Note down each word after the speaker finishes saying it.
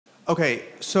Okay,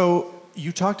 so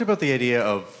you talked about the idea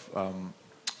of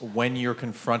when you're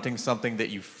confronting something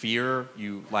that you fear,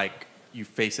 you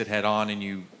face it head on and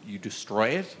you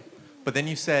destroy it. But then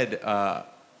you said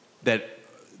that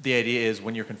the idea is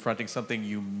when you're confronting something,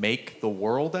 you make the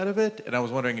world out of it. And I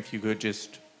was wondering if you could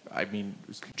just,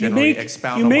 generally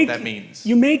expound on what that means.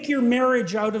 You make your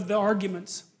marriage out of the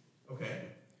arguments. Okay.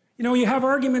 You know, you have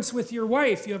arguments with your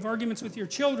wife, you have arguments with your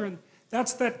children.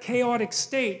 That's that chaotic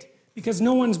state because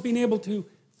no one's been able to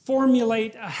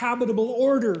formulate a habitable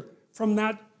order from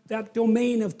that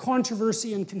domain of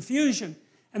controversy and confusion.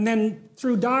 And then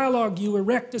through dialogue, you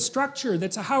erect a structure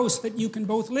that's a house that you can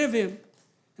both live in.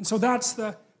 And so that's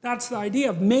the idea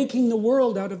of making the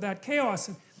world out of that chaos.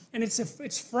 And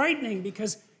it's frightening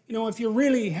because, you know, if you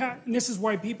really and this is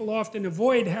why people often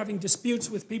avoid having disputes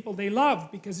with people they love,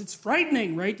 because it's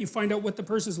frightening, right? You find out what the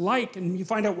person's like and you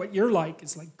find out what you're like.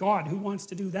 It's like, God, who wants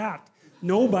to do that?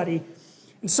 Nobody.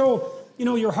 And so, you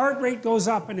know, your heart rate goes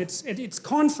up and it's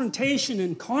confrontation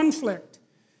and conflict.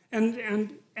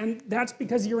 And that's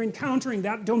because you're encountering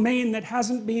that domain that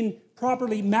hasn't been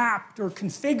properly mapped or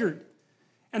configured.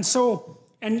 And so,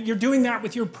 and you're doing that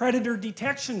with your predator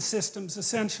detection systems,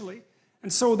 essentially.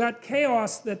 And so that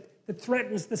chaos that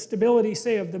threatens the stability,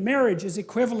 say, of the marriage is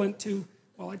equivalent to,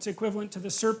 well, it's equivalent to the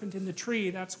serpent in the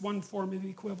tree. That's one form of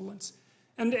equivalence.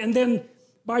 And then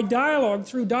by dialogue,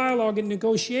 through dialogue and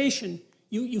negotiation,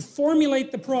 you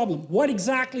formulate the problem. What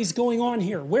exactly is going on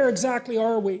here? Where exactly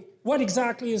are we? What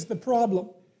exactly is the problem?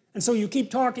 And so you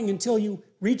keep talking until you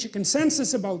reach a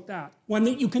consensus about that, one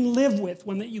that you can live with,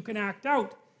 one that you can act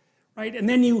out, right? And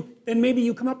then maybe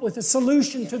you come up with a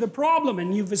solution to the problem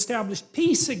and you've established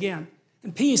peace again.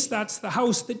 And peace, that's the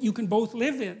house that you can both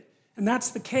live in. And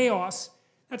that's the chaos.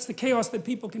 That's the chaos that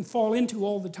people can fall into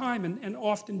all the time and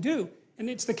often do. And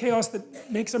it's the chaos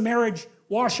that makes a marriage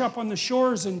wash up on the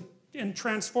shores and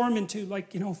transform into,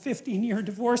 like, you know, 15-year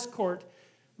divorce court.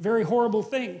 Very horrible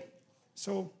thing.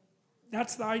 So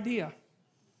that's the idea.